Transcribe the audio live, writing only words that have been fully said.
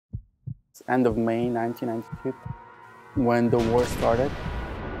End of May 1992, when the war started.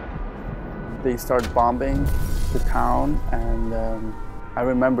 They started bombing the town, and I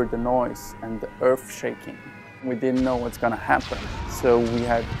remember the noise and the earth shaking. We didn't know what's gonna happen, so we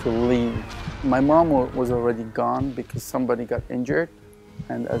had to leave. My mom was already gone because somebody got injured,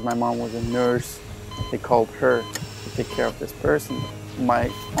 and as my mom was a nurse, they called her to take care of this person.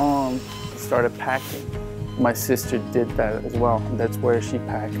 My aunt started packing. My sister did that as well, and that's where she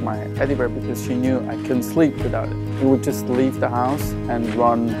packed my teddy bear because she knew I couldn't sleep without it. We would just leave the house and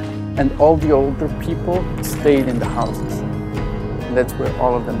run, and all the older people stayed in the houses. And that's where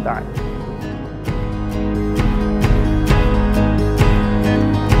all of them died.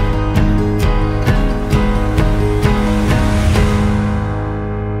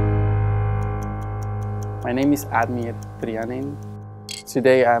 My name is Admir.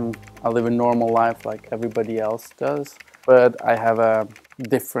 Today I live a normal life like everybody else does, but I have a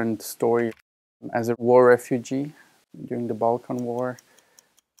different story. As a war refugee during the Balkan War,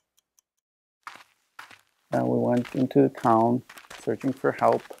 we went into the town searching for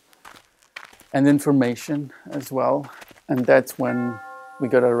help and information as well. And that's when we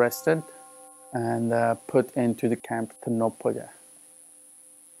got arrested and put into the camp Ternopolje.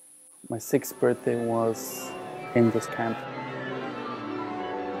 My 6th birthday was in this camp.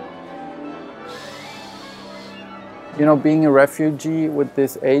 You know, being a refugee with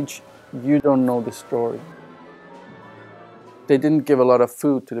this age, you don't know the story. They didn't give a lot of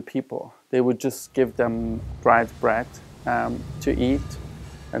food to the people. They would just give them dried bread to eat,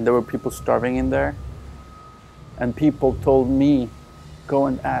 and there were people starving in there. And people told me, go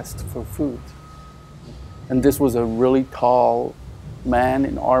and ask for food. And this was a really tall man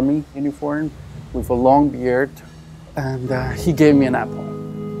in army uniform with a long beard, and he gave me an apple.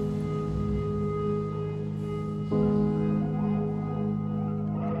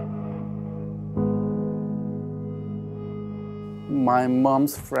 My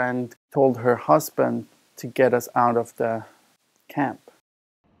mom's friend told her husband to get us out of the camp.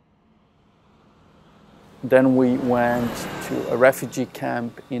 Then we went to a refugee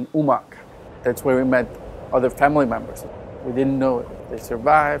camp in Umag. That's where we met other family members. We didn't know if they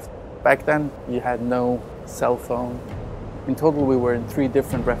survived. Back then, you had no cell phone. In total, we were in 3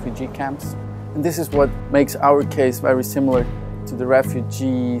 different refugee camps. And this is what makes our case very similar to the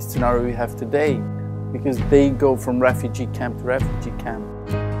refugee scenario we have today, because they go from refugee camp to refugee camp.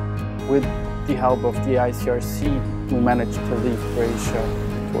 With the help of the ICRC, we managed to leave Croatia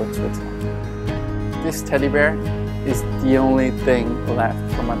towards Switzerland. This teddy bear is the only thing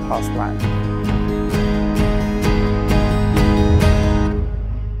left from my past life.